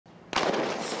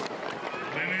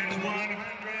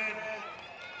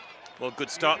Well,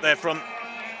 good start there from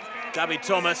Gabby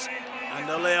Thomas and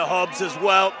Aaliyah Hobbs as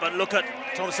well. But look at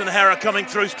Thompson-Herah coming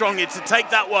through strongly to take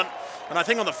that one. And I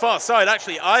think on the far side,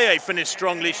 actually, Aye finished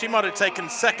strongly. She might have taken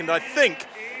second. I think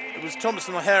it was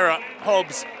Thompson-Herah,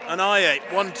 Hobbs and Aye.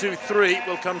 1, 2, 3.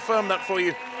 We'll confirm that for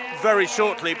you very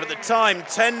shortly. But the time,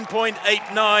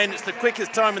 10.89. It's the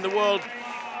quickest time in the world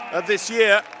of this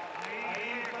year.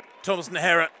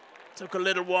 Thompson-Herah took a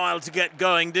little while to get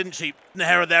going, didn't she?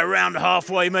 Herah there around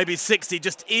halfway, maybe 60,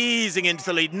 just easing into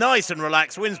the lead. Nice and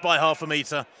relaxed, wins by half a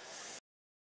metre.